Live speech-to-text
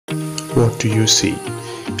What do you see?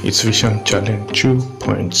 It's Vision Challenge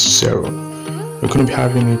 2.0. We're going to be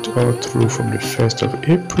having it all through from the 1st of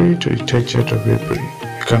April to the 30th of April.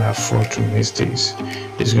 You can't afford to miss this.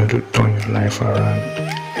 It's going to turn your life around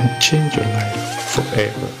and change your life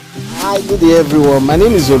forever. Hi, good day everyone. My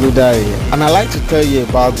name is Oludari and I'd like to tell you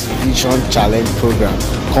about the Vision Challenge program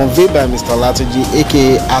conveyed by Mr. Latuji,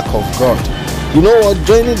 aka Ark of God. You know what?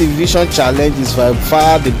 Joining the Vision Challenge is by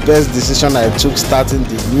far the best decision I took starting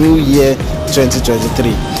the new year 2023.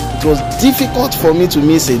 It was difficult for me to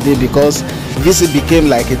miss a day because this became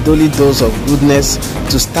like a daily dose of goodness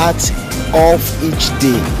to start off each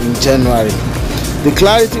day in January. The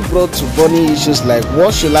clarity brought to burning issues like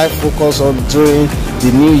what should I focus on during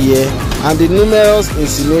the new year, and the numerous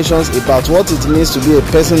insinuations about what it means to be a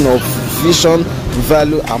person of vision,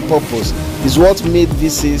 value and purpose is what made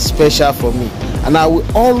VC special for me, and I will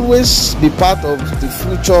always be part of the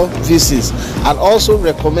future VCs and also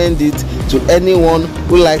recommend it to anyone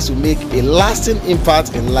who likes to make a lasting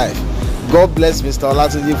impact in life. God bless Mr.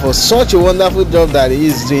 Olatuji for such a wonderful job that he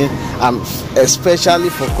is doing, and especially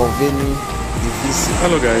for convening the VC.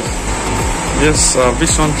 Hello guys, yes,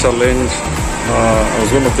 Vision Challenge, I was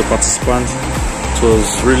one of the participants. It was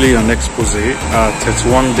really an expose,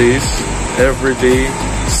 31 days, every day,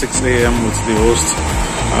 6 a.m. with the host.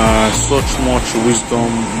 Such much wisdom,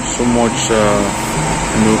 so much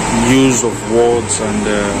use of words, and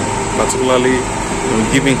particularly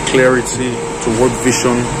giving clarity to what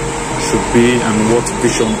vision should be and what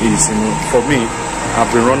vision is. For me,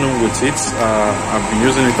 I've been running with it. I've been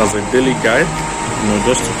using it as a daily guide,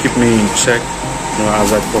 just to keep me in check,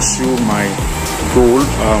 as I pursue my goal,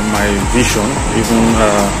 my vision, even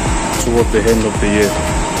toward the end of the year.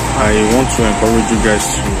 I want to encourage you guys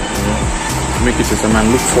to make it a time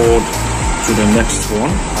and look forward to the next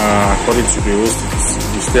one. According to the host,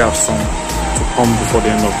 we still have some to come before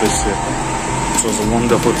the end of this year. It was a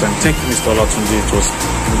wonderful time. Thank you, Mr. Olatunji. It was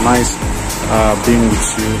nice being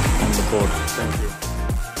with you on the board. Thank you.